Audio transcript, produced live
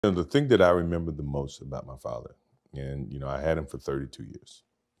The thing that I remember the most about my father, and I had him for 32 years,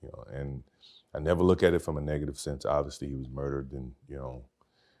 and I never look at it from a negative sense. Obviously, he was murdered, and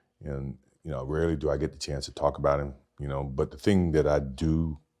rarely do I get the chance to talk about him, But the thing that I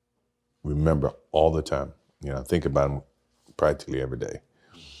do remember all the time, I think about him practically every day,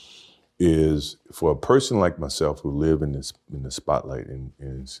 is for a person like myself who live in the spotlight and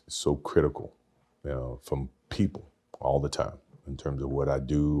is so critical, from people all the time in terms of what I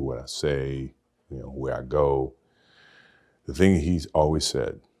do, what I say, where I go. The thing he's always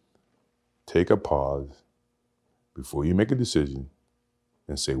said: take a pause before you make a decision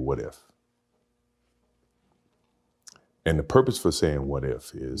and say, "What if?" And the purpose for saying "what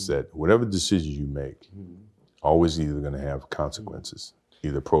if" is that whatever decision you make, always either going to have consequences,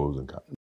 either pros and cons.